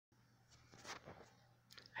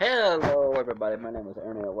Hello everybody, my name is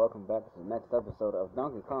Ernie and welcome back to the next episode of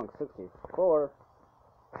Donkey Kong 64.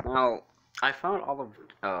 Now, I found all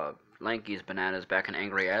of Lanky's bananas back in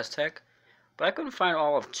Angry Aztec, but I couldn't find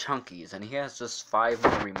all of Chunky's, and he has just 5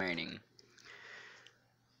 more remaining.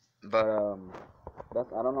 But,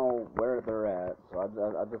 I don't know where they're at, so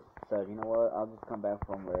I just said, you know what, I'll just come back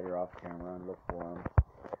for them later off camera and look for them.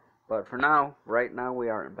 But for now, right now we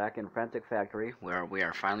are back in Frantic Factory, where we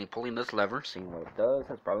are finally pulling this lever, seeing what it does.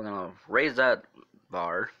 It's probably going to raise that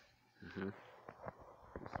bar. Let's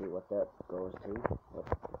see what that goes to. What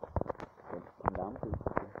come down to.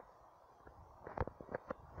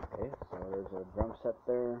 Okay, so there's a drum set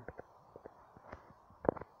there.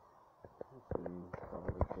 Let's see what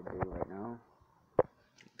we should do right now.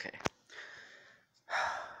 Okay.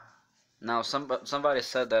 Now, somebody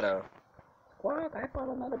said that, Squawk, I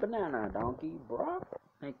found another banana, donkey. Brock?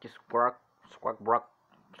 Thank you, Squawk. Squawk, Brock.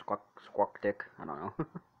 Squawk, Squawk Dick. I don't know.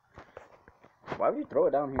 Why would you throw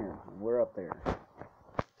it down here? We're up there.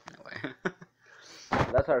 Anyway.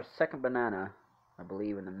 That's our second banana, I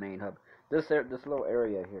believe, in the main hub. This little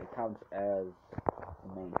area here counts as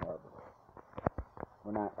the main hub.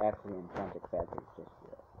 We're not actually in Frantic Factory just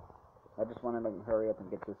yet. I just wanted to hurry up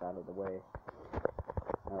and get this out of the way.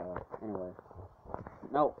 Anyway.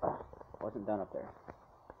 No. Wasn't done up there.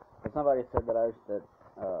 But somebody said that I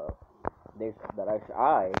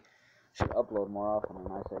should upload more often,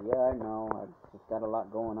 and I said, yeah, I know. I just got a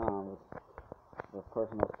lot going on with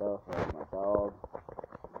personal stuff, like my dog,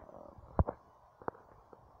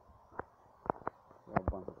 a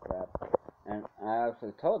bunch of crap. And I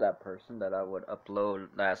actually told that person that I would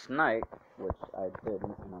upload last night, which I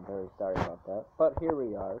didn't, and I'm very sorry about that. But here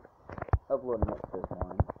we are, uploading it this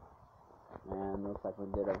morning. And looks like we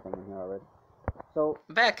did everything in here already. So,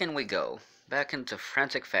 back in we go. Back into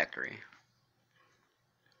Frantic Factory.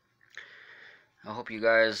 I hope you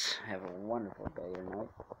guys have a wonderful day or night.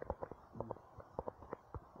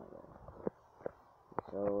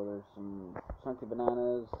 So, there's some chunky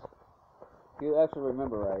bananas. If you actually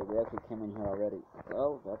remember right, we actually came in here already.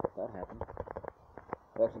 Oh, that happened.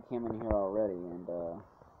 We actually came in here already and,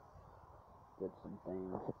 did some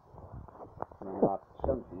things. We unlocked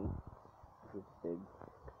Chunky. This big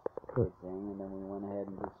thing, and then we went ahead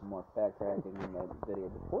and did some more backtracking in the video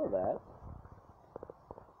before that.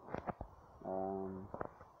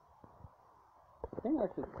 I think I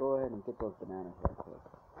should go ahead and get those bananas real quick.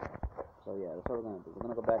 So yeah, that's what we're gonna do. We're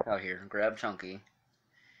gonna go back out here, grab Chunky,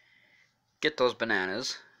 get those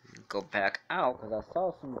bananas, and go back out, because I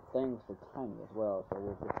saw some things for Tiny as well, so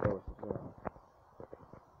we'll get those as well.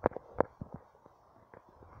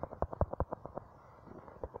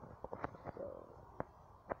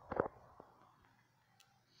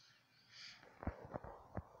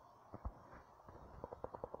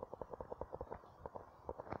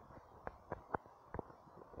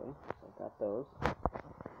 Got those.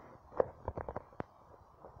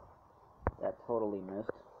 That totally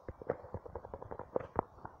missed.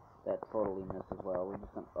 That totally missed as well. We're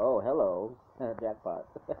just gonna. Oh, hello. Jackpot.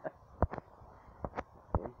 Okay,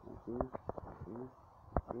 thank you.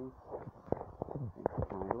 Thank you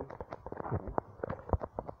kindly. Okay.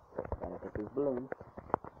 Gotta get these balloons.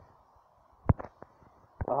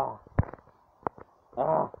 Ah.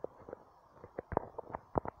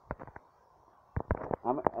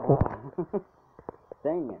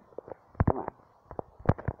 Dang it.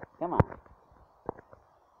 Come on.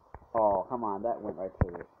 Oh, come on. That went right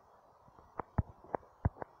through it.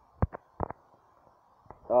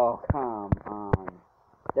 Oh, come on.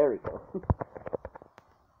 There we go.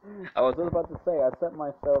 I was just about to say, I set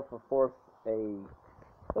myself a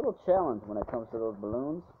little challenge when it comes to those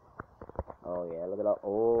balloons. Oh, yeah. Look at all.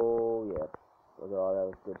 Oh, yeah. Look at all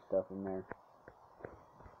that good stuff in there.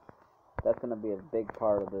 That's going to be a big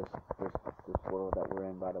part of this world that we're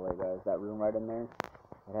in, by the way, guys. That room right in there,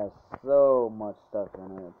 it has so much stuff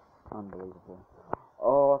in it. It's unbelievable.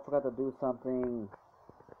 Oh, I forgot to do something.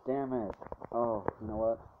 Damn it. Oh, you know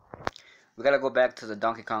what? We got to go back to the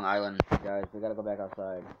Donkey Kong Island, guys. We got to go back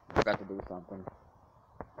outside. Forgot to do something.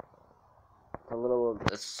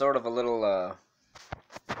 It's sort of a little,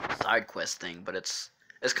 side quest thing, but it's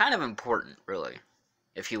kind of important, really,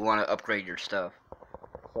 if you want to upgrade your stuff.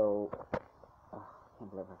 So, I can't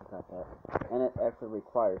believe I forgot that. And it actually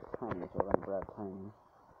requires Tiny, so we're going to grab Tiny.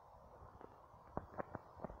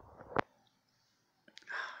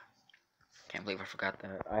 Can't believe I forgot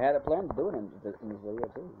that. I had a plan to do it in this video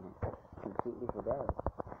too. I completely forgot it.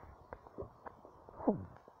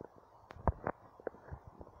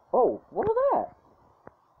 Oh, what was that?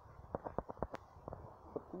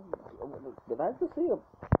 Did I just see a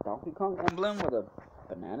Donkey Kong emblem with a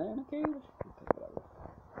banana in a cage? Okay, whatever.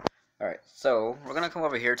 Alright, so we're gonna come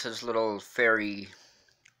over here to this little fairy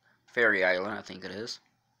island, I think it is.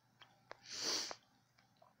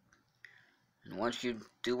 And once you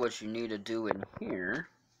do what you need to do in here,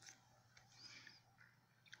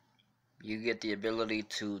 you get the ability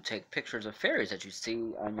to take pictures of fairies that you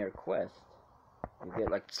see on your quest. You get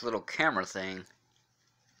like this little camera thing.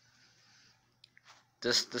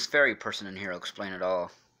 This fairy person in here will explain it all.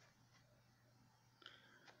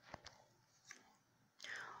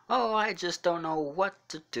 Oh, I just don't know what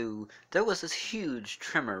to do. There was this huge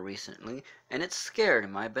tremor recently, and it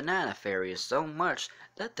scared my banana fairies so much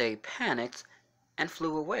that they panicked and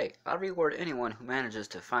flew away. I'll reward anyone who manages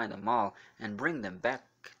to find them all and bring them back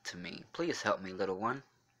to me. Please help me, little one.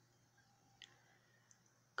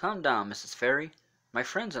 Calm down, Mrs. Fairy. My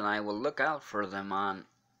friends and I will look out for them on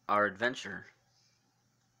our adventure.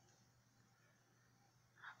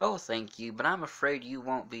 Oh, thank you, but I'm afraid you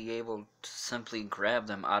won't be able to simply grab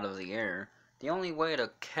them out of the air. The only way to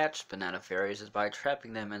catch banana fairies is by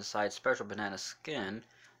trapping them inside special banana skin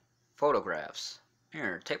photographs.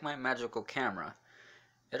 Here, take my magical camera.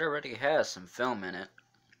 It already has some film in it.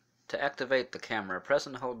 To activate the camera, press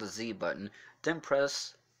and hold the Z button, then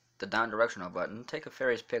press the down directional button. Take a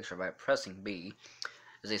fairy's picture by pressing B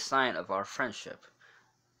as a sign of our friendship.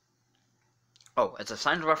 Oh, as a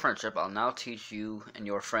sign of our friendship, I'll now teach you and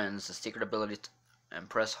your friends the secret ability and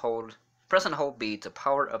press and hold B to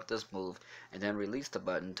power up this move, and then release the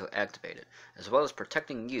button to activate it. As well as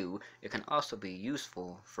protecting you, it can also be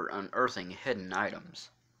useful for unearthing hidden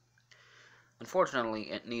items. Unfortunately,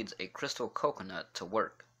 it needs a crystal coconut to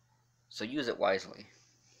work, so use it wisely.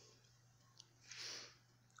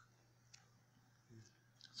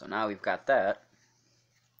 So now we've got that.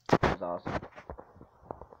 That was awesome.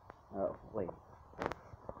 Oh, wait.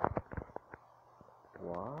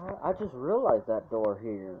 What? I just realized that door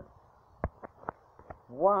here.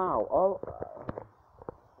 Wow.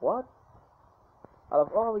 What? Out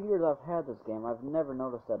of all the years I've had this game, I've never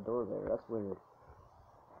noticed that door there. That's weird.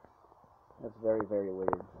 That's very, very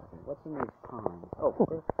weird. Okay, what's in these ponds? Oh,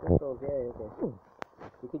 crystals. Yay, okay.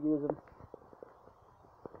 We could use them.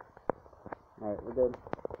 Alright, we're good.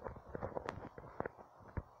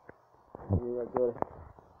 We're good.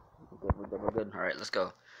 We're good. Alright, let's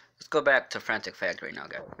go. Let's go back to Frantic Factory now,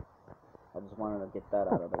 guys. I just wanted to get that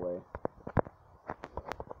out of the way.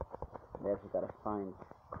 We actually gotta find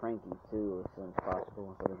Cranky, too, as soon as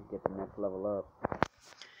possible, so we can get the next level up.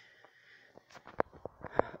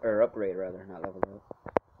 Or upgrade, rather, not level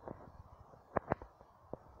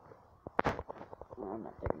up. Oh, I'm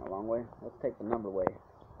not taking the long way. Let's take the number way.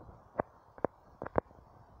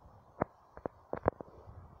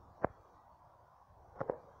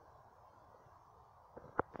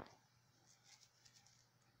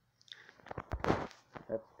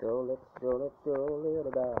 Let's go,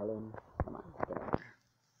 little darling. Come on, get on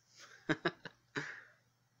there.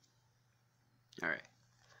 Alright.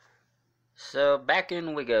 So, back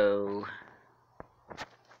in we go.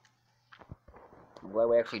 I'm glad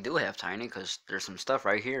we actually do have Tiny, because there's some stuff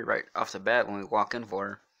right here, right off the bat when we walk in for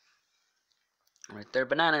her. Right there,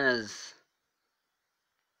 bananas.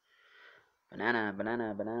 Banana.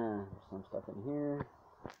 There's some stuff in here.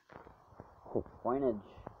 Coinage.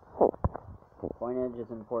 Coinage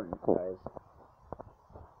is important, guys.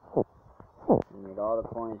 You need all the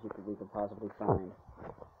coins we can possibly find.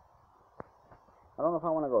 I don't know if I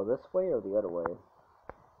want to go this way or the other way.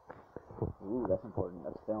 Ooh, that's important.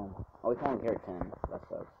 That's film. Oh, we can only carry 10. That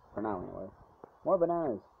sucks. For now, anyway. More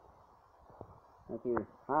bananas. Thank you.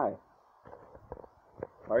 Hi.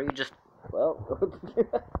 Why are you just... Well...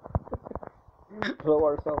 blow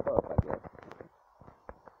ourselves up, I guess.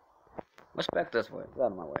 Let's back this way. Get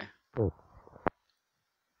out of my way.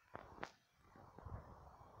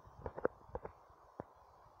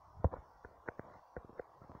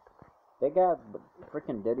 They got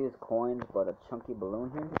freaking Diddy's coins, but a chunky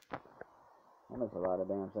balloon here? That makes a lot of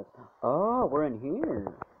damn sense. Oh, we're in here.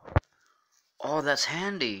 Oh, that's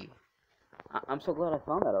handy. I'm so glad I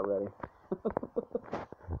found that already.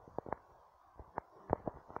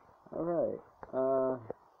 Alright. Oh,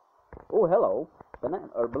 hello. Banana,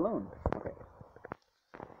 or balloon. Okay.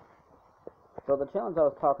 So the challenge I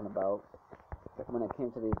was talking about when it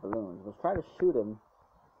came to these balloons was try to shoot them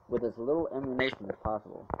with as little ammunition as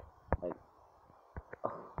possible. Like,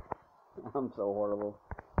 oh, I'm so horrible.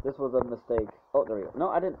 This was a mistake. Oh, there we go. No,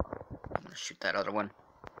 I didn't. I'm gonna shoot that other one.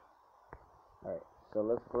 Alright, so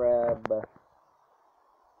let's grab... was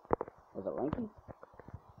it Lanky?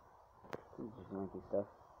 Just Lanky stuff.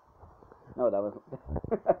 No, that was...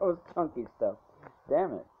 that was Chunky stuff.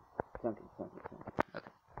 Damn it. Chunky. Okay.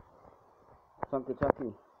 Chunky.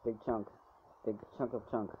 Big chunk. Big chunk of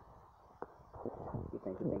chunk.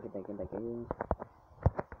 Thank you.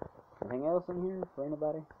 Anything else in here for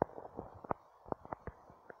anybody?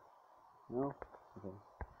 No? Okay.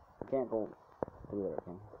 I can't go through there,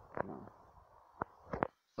 okay? No.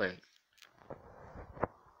 Wait.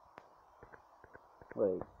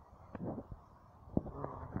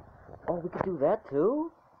 Oh, we could do that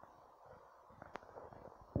too?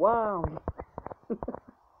 Wow.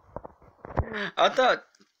 I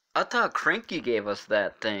thought Cranky gave us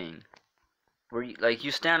that thing. Where you, like,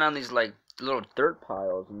 you stand on these like little dirt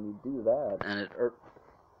piles and you do that and it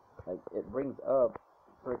brings up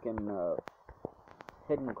freaking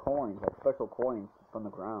hidden coins, like special coins from the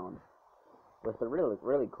ground. But they're really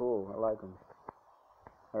cool. I like them.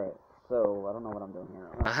 Alright, so I don't know what I'm doing here.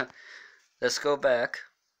 Let's go back.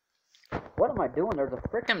 What am I doing? There's a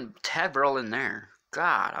freaking tag barrel in there.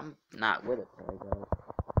 God, I'm not with it today, guys.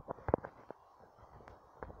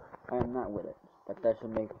 I am not with it. But that should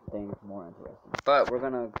make things more interesting. But we're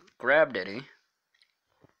gonna grab Diddy.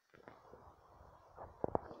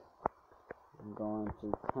 I'm going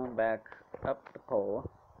to come back up the pole.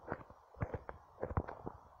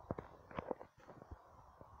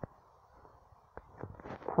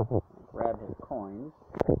 Grab his coins.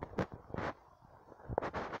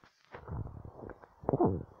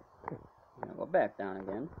 Now go back down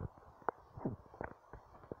again.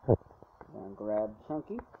 And grab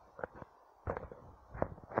Chunky.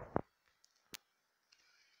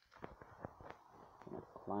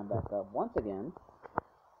 Climb back up once again.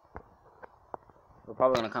 We're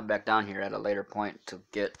probably gonna come back down here at a later point to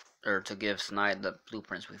give Snide the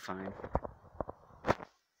blueprints we find.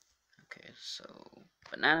 Okay, so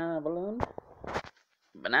banana balloon.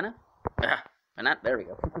 Banana? Ah, banana, there we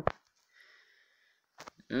go.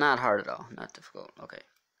 Not hard at all, not difficult. Okay.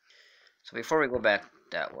 So before we go back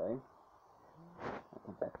that way, I'll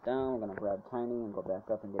come back down, we're gonna grab Tiny and go back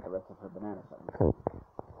up and get the rest of her banana settings. Okay.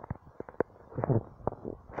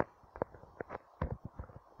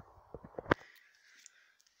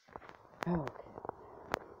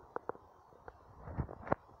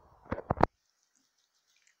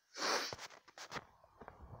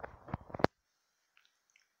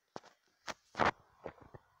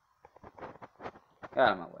 Get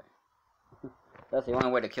out of my way. That's the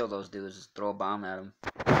only way to kill those dudes, is throw a bomb at them.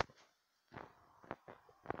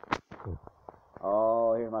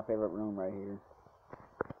 Oh, here's my favorite room right here.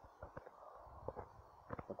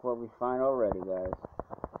 Look what we find already, guys.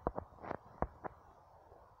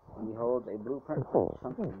 He holds a blueprint for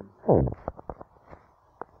Chunky. Okay,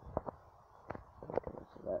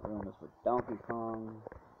 so that room is for Donkey Kong.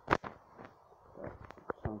 That's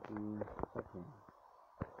Chunky. Okay.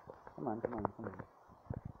 Come on.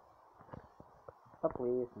 Up,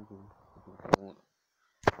 please. Thank you.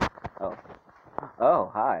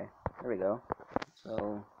 Oh, hi. There we go.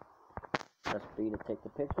 So, press B to take the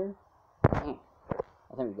picture. I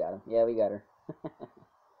think we got him. Yeah, we got her.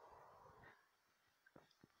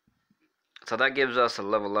 So that gives us a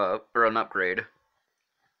level up, or an upgrade.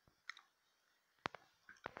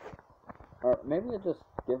 Or maybe it just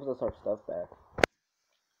gives us our stuff back.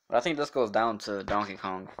 But I think this goes down to Donkey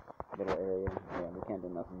Kong's little area. Yeah, we can't do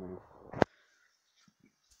nothing there.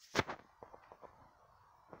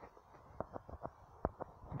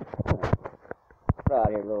 Get out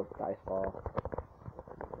of here, little dice ball.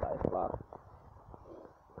 Dice block.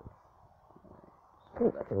 So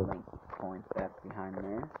that's link coins back behind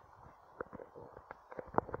there.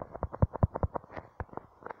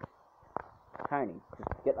 Tiny,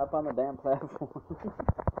 just get up on the damn platform.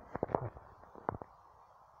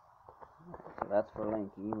 So that's for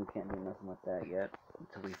Linky. We can't do nothing with that yet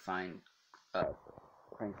until we find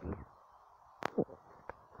Cranky.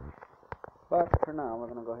 But for now, we're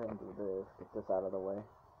gonna go ahead and do this. Get this out of the way.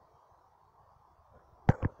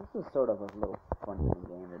 This is sort of a little fun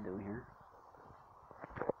game to do here.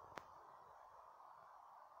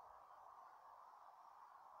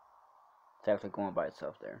 It's actually going by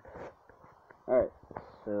itself there. Alright,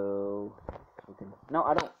 so we can. No,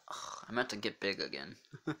 I don't. Ugh, I meant to get big again.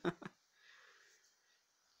 Didn't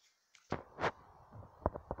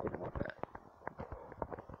want that.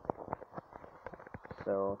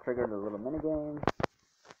 So, trigger the little mini game.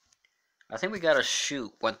 I think we gotta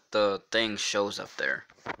shoot what the thing shows up there.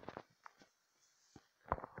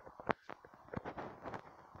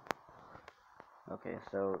 Okay,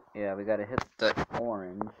 so yeah, we gotta hit the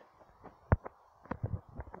orange.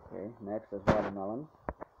 Okay, next is watermelon.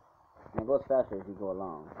 And it goes faster as you go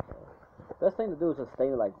along. So, best thing to do is just stay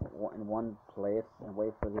like in one place and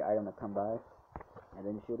wait for the item to come by, and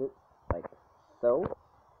then shoot it, like so.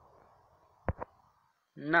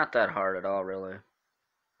 Not that hard at all, really.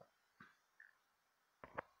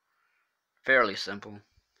 fairly simple.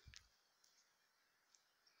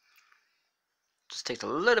 Just takes a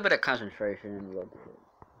little bit of concentration and you'll do it.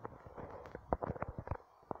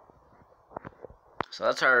 So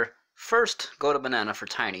that's our first Go to Banana for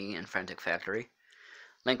Tiny in Frantic Factory.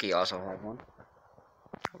 Linky also has one.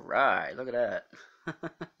 Alright, look at that.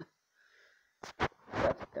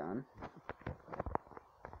 That's done.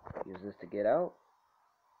 Use this to get out.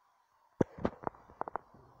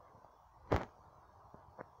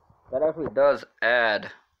 That actually does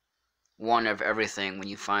add one of everything when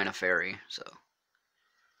you find a fairy, so.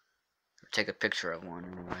 Or take a picture of one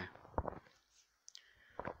anyway.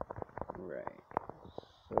 Right.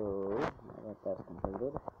 So, now that that's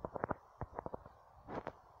completed.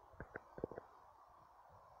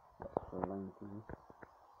 That's for Linky.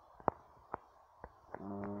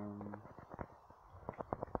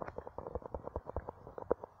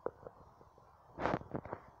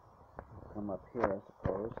 Come up here, I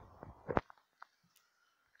suppose.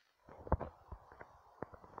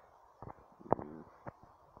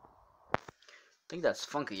 I think that's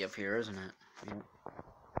funky up here, isn't it? Yep.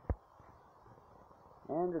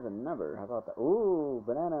 And there's a number. How about that? Ooh,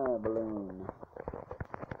 banana balloon.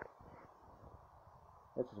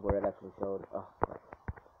 This is where it actually showed. Oh, crap.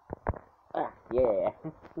 Ah, yeah.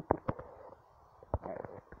 Alright.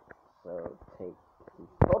 So take the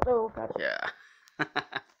photo. Gotcha.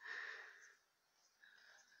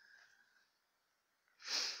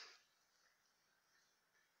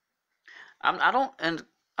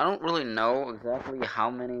 I don't really know exactly how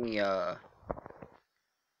many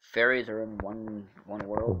fairies are in one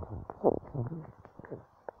world.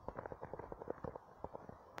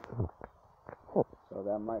 So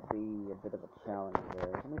that might be a bit of a challenge there.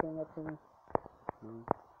 Is anything up here? No.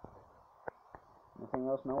 Nothing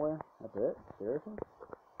else nowhere? That's it? Seriously?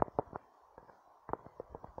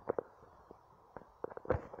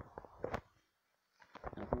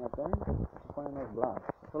 Nothing up there? Just finding those blocks.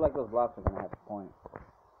 I feel like those blocks are gonna have a point.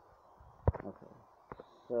 Okay.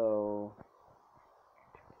 So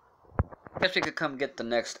I guess we could come get the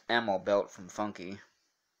next ammo belt from Funky.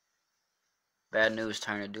 Bad news,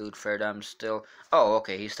 Tiny Dude. Fairdime's still... Oh,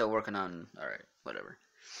 okay, he's still working on... Alright, whatever.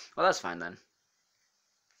 Well, that's fine then.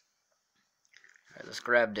 Alright, let's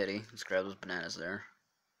grab Diddy. Let's grab those bananas there.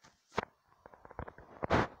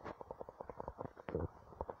 Thank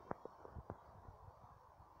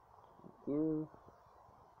you.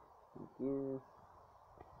 Thank you.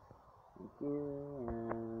 Thank you.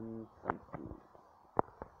 And thank you.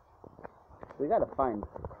 We gotta find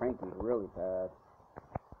Cranky really bad.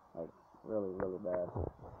 Like, really, really bad.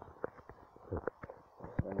 So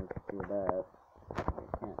I need to do that. I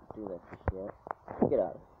can't do that just yet. Get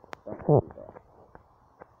out of it. Don't do that.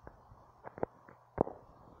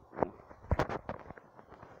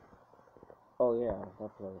 Oh yeah,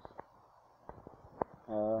 that place.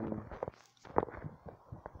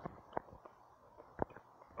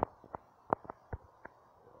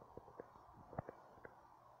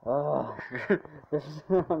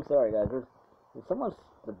 I'm sorry guys, there's so much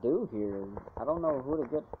to do here. I don't know who to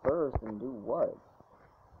get first and do what.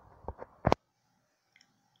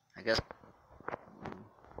 I guess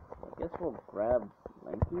we'll grab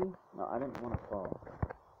Lanky? No, I didn't want to fall.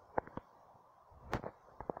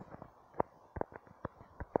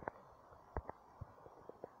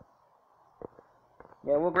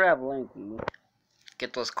 Yeah, we'll grab Lanky.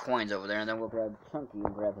 Get those coins over there, and then we'll grab Chunky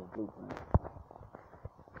and grab his blueprint.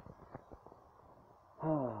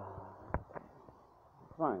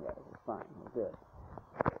 It's fine, guys. It's fine. We're good.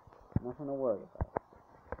 Nothing to worry about.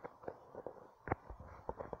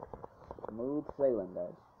 Smooth sailing,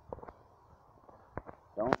 guys.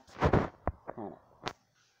 Don't panic.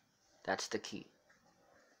 That's the key.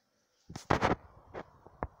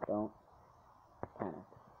 Don't panic.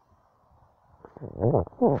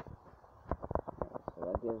 So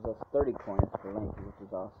that gives us 30 coins for Lanky, which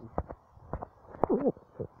is awesome.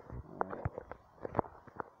 Alright.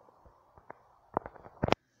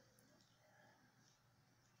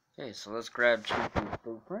 Okay, so let's grab Chunky's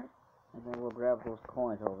blueprint, and then we'll grab those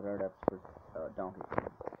coins over there. That's for Donkey Kong.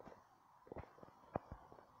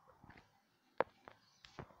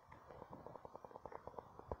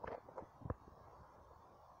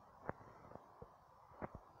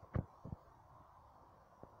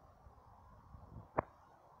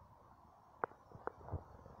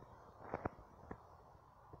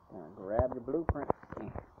 Grab the blueprint.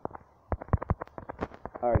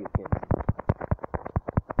 Are you kidding me?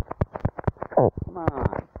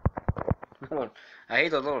 Come on. I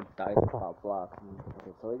hate those little dice pop blocks.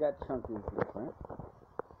 Okay, so we got Chunky's blueprint.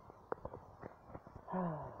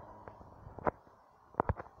 Oh,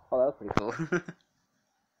 that was pretty cool.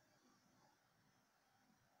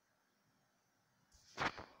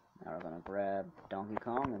 grab Donkey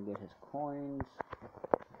Kong and get his coins.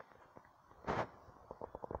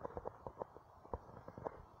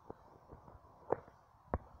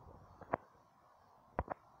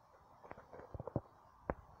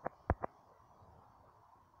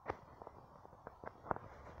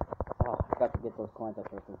 Oh, I got to get those coins up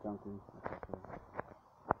there for Junkie.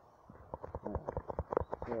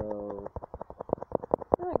 So,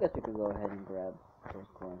 I guess you could go ahead and grab those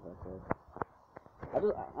coins like this.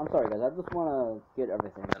 I'm sorry guys, I just want to get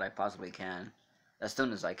everything that I possibly can as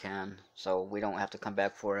soon as I can, so we don't have to come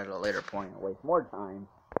back for it at a later point and waste more time.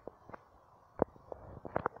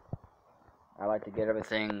 I like to get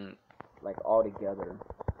everything like all together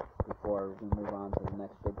before we move on to the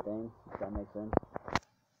next big thing, if that makes sense.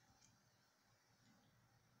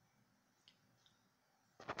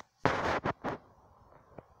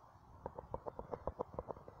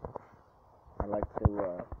 I like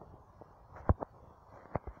to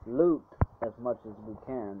loot as much as we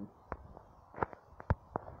can.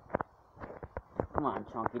 Come on,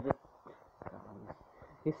 Chunky, just... God,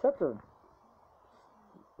 he's such a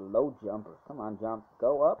low jumper. Come on, jump.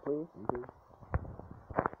 Go up, please. Thank you.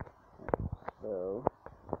 So,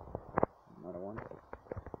 another one.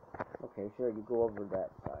 Okay, sure, you go over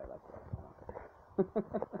that side like that.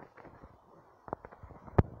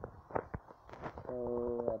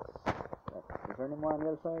 So, is there any more on the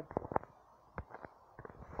other side?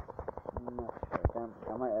 I'm not sure.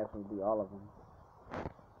 That might actually be all of them.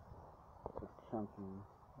 It's chunky.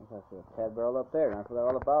 There's actually a Tad barrel up there, and I forgot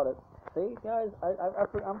all about it. See, guys,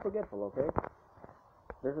 I'm forgetful, okay?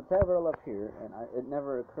 There's a Tad barrel up here, and it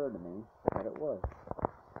never occurred to me that it was.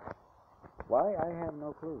 Why? I have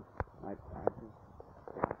no clue. I just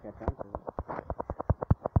didn't catch on to it.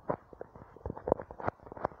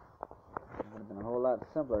 It would have been a whole lot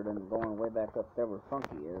simpler than going way back up there where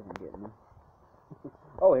Funky is and getting them.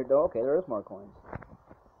 Oh, here, okay, there is more coins.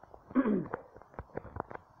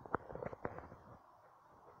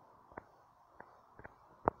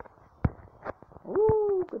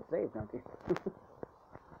 Ooh, good save, Junkie.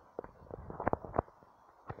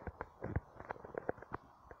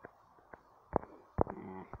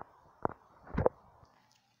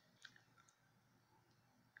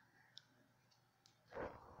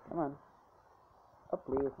 Come on. Up,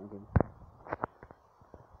 please. Thank you.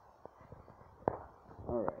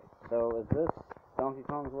 Alright, so is this Donkey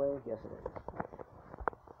Kong's way? Yes, it is.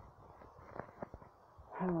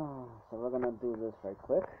 So we're gonna do this right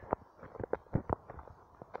quick.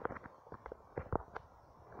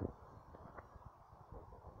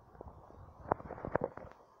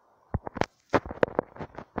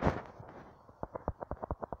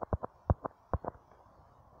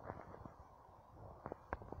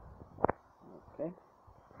 Okay.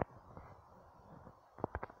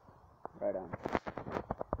 Right on.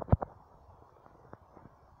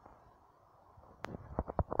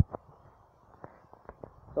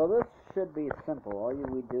 So this should be simple. All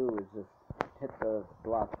we do is just hit the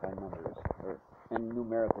blocks by numbers, or in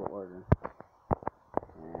numerical order.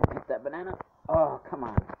 And hit that banana. Oh, come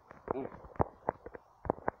on. Yeah.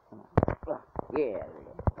 Come on. Yeah, there we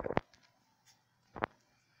go.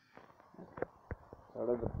 So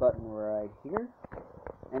there's a button right here.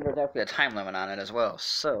 And there's actually a time limit on it as well.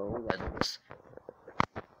 So we gotta do this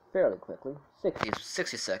fairly quickly.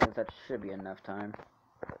 60 seconds, that should be enough time.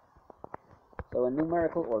 So in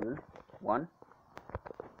numerical order, 1.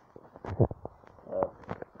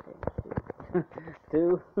 Okay,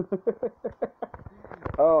 2. 2.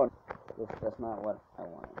 Oh, that's not what I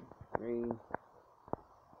wanted. 3.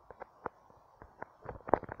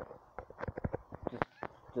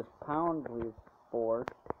 Just pound, please. 4.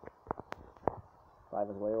 5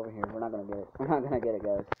 is way over here. We're not gonna get it. We're not gonna get it,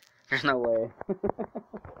 guys. There's no way.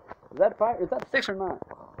 Is that 5? Is that 6 or not?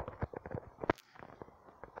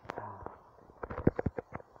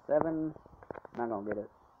 7. Not gonna get it.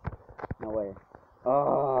 No way.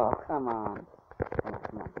 Oh, come on.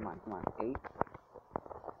 Come on. 8.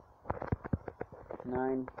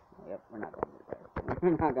 9. Yep, we're not gonna get it. We're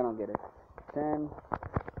not gonna get it. 10.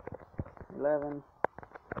 11.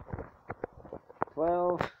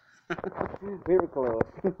 12. We were close.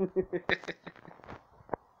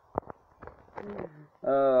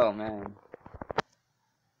 Oh, man.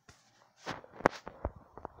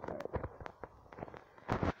 Alright.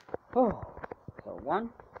 Oh, so 1,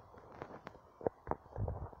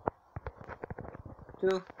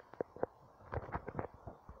 2,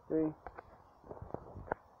 3,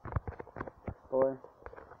 4,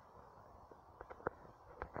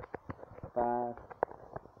 5,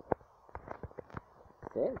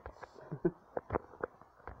 6,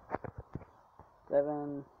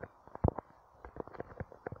 7,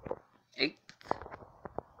 8,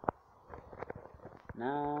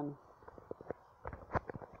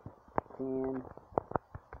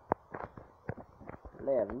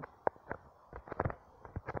 11,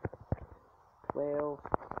 12,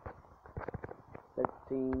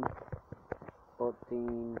 13,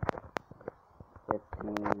 14,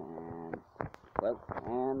 15,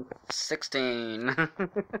 and 16.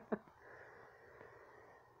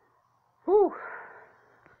 Whew.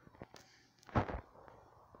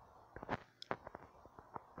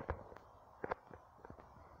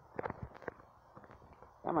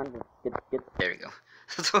 Come on, get. There you go.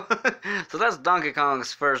 So that's Donkey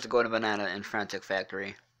Kong's first Golden Banana in Frantic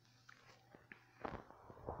Factory.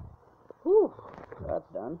 Whew, that's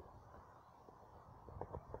done.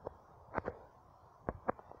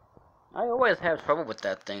 I always have trouble with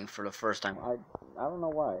that thing for the first time. I don't know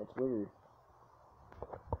why. It's weird.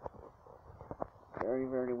 Very,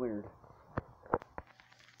 very weird.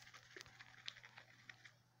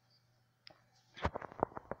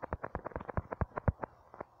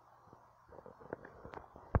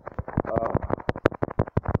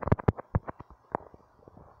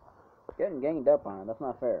 Getting ganged up on it. That's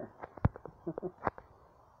not fair.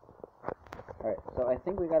 Alright, so I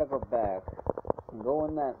think we gotta go back and go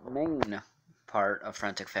in that main part of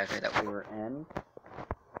Frantic Factory that we were in.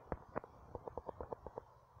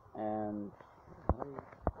 And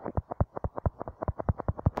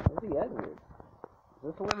where's the exit? Is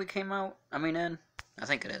this the way we came out? I mean in? I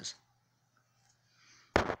think it is.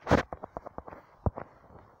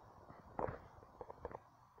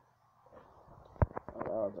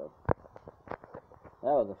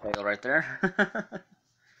 Oh, that was a fail right there.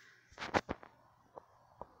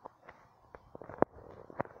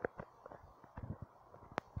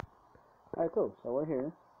 Alright, cool. So we're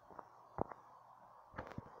here.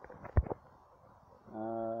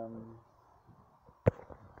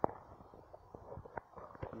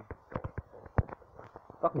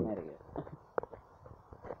 Fucking idiot.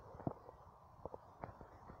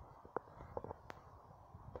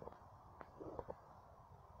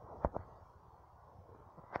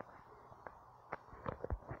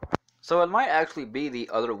 So it might actually be the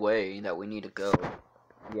other way that we need to go.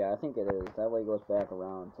 Yeah, I think it is. That way it goes back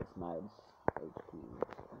around to Snide's HQ.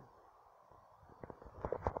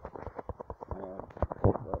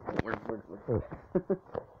 We're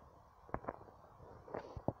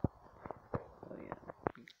oh yeah.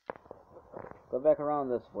 Go back around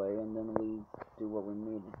this way, and then we do what we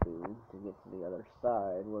need to do to get to the other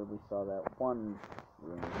side where we saw that one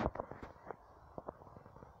room.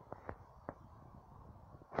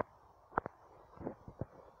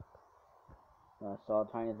 I saw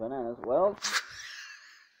tiny bananas. Well,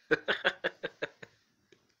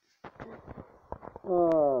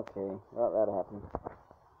 okay. Well, that'll happen.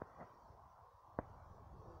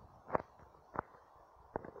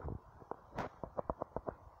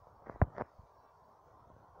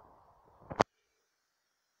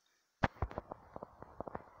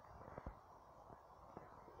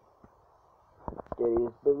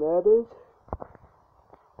 Daddy's bananas.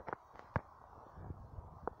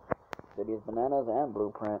 Daddy's bananas and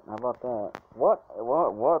blueprint. How about that? What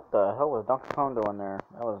the hell was Donkey Kong doing there?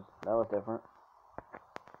 That was different.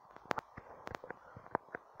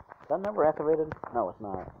 Is that never activated? No, it's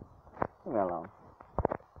not. Leave me alone.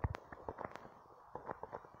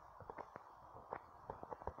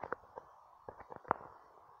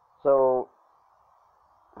 So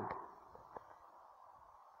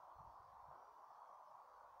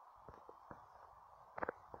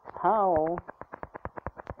how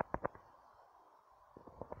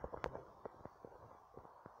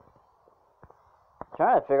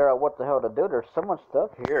trying to figure out what the hell to do. There's so much stuff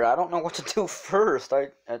here. I don't know what to do first. I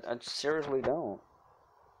seriously don't.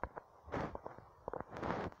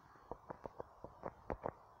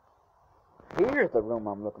 Here's the room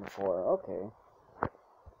I'm looking for. Okay.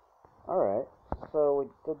 Alright. So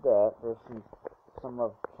we did that. There's some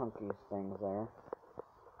of Chunky's things there.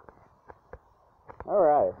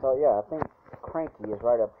 Alright. So yeah, I think Cranky is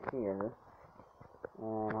right up here.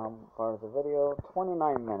 And how far is the video?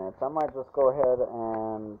 29 minutes. I might just go ahead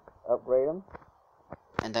and upgrade him.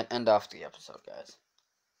 And then end off the episode, guys.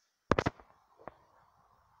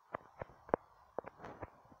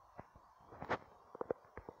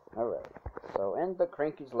 Alright. So end the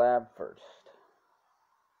Cranky's lab first.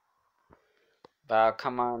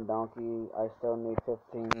 Come on, Donkey. I still need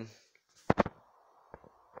 15.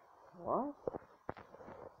 What?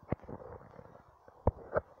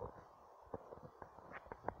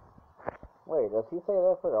 Wait, does he say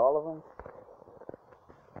that for all of them?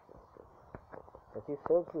 Does he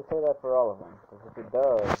seriously say that for all of them? Because if he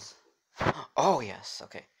does... Oh, yes,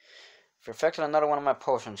 okay. If you're affecting another one of my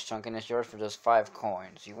potions, Chunkin, it's yours for just 5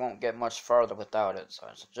 coins. You won't get much farther without it, so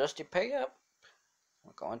I suggest you pay up.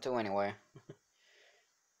 We're going to anyway.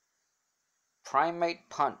 Primate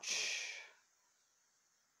Punch.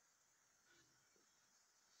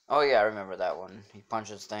 Oh yeah, I remember that one. He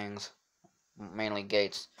punches things, mainly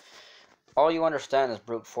gates. All you understand is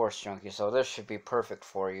brute force, Junkie, so this should be perfect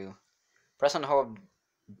for you. Press and hold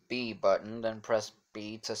B button, then press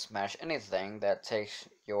B to smash anything that takes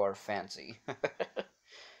your fancy.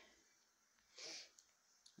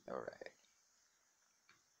 Alright.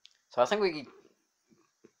 So I think we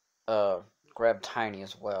grab Tiny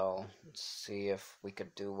as well. Let's see if we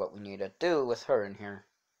could do what we need to do with her in here.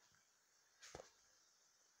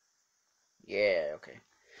 Yeah, okay.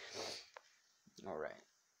 Alright.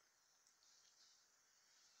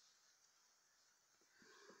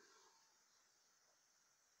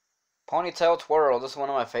 Ponytail Twirl. This is one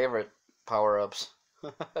of my favorite power-ups.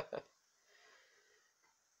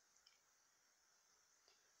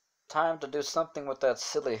 Time to do something with that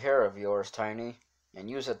silly hair of yours, Tiny, and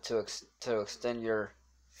use it to extend your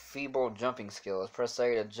feeble jumping skills. Press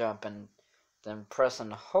A to jump, and then press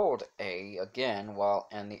and hold A again while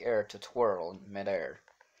in the air to twirl midair.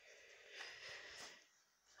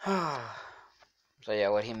 So yeah,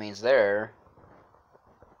 what he means there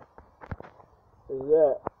is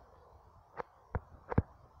that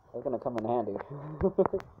that's gonna come in handy.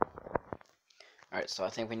 Alright, so I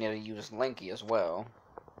think we need to use Linky as well.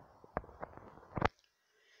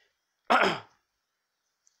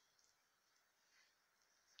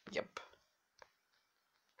 Yep.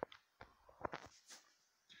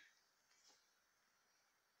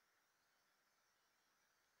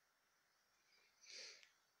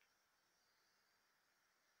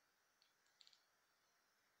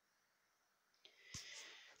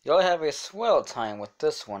 You'll have a swell time with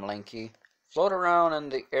this one, Linky. Float around in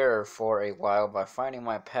the air for a while by finding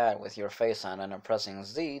my pad with your face on it and pressing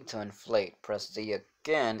Z to inflate. Press Z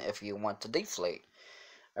again if you want to deflate.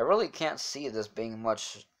 I really can't see this being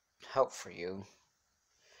much help for you.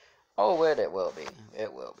 Oh, it will be.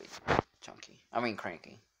 It will be. Chunky. I mean,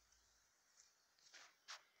 Cranky.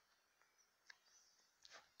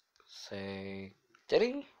 Say, did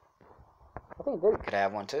he? I think Diddy could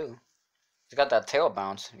have one too. He's got that tail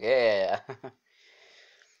bounce. Yeah.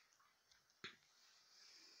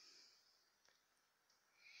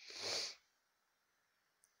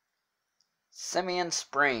 Simian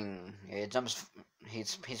Spring. It jumps. He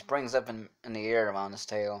springs up in the air around his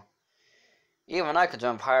tail. Even I could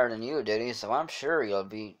jump higher than you, Diddy, so I'm sure you'll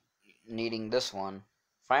be needing this one.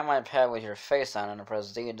 Find my pad with your face on it and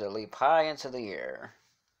press D to leap high into the air.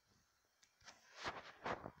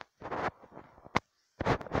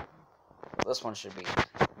 This one should be.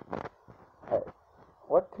 Hey,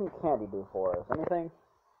 what can Candy do for us? Anything?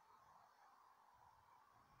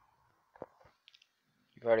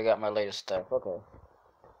 You've already got my latest stuff. Okay.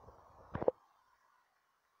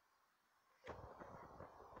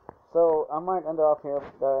 So, I might end off here,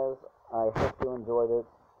 guys. I hope you enjoyed it.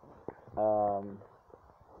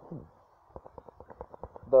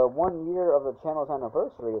 The 1 year of the channel's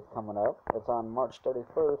anniversary is coming up. It's on March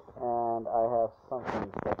 31st, and I have something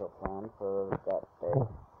special planned for that day.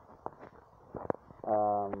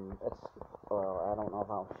 Well, I don't know if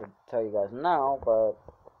I should tell you guys now, but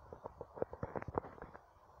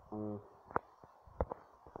I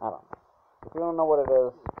don't know. If you don't know what it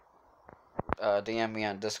is, DM me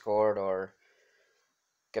on Discord or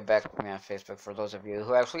get back to me on Facebook for those of you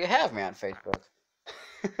who actually have me on Facebook.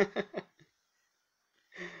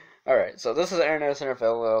 Alright, so this is Aaron Center.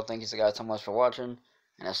 Farewell. Thank you guys so much for watching,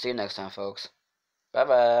 and I'll see you next time, folks.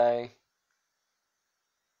 Bye-bye.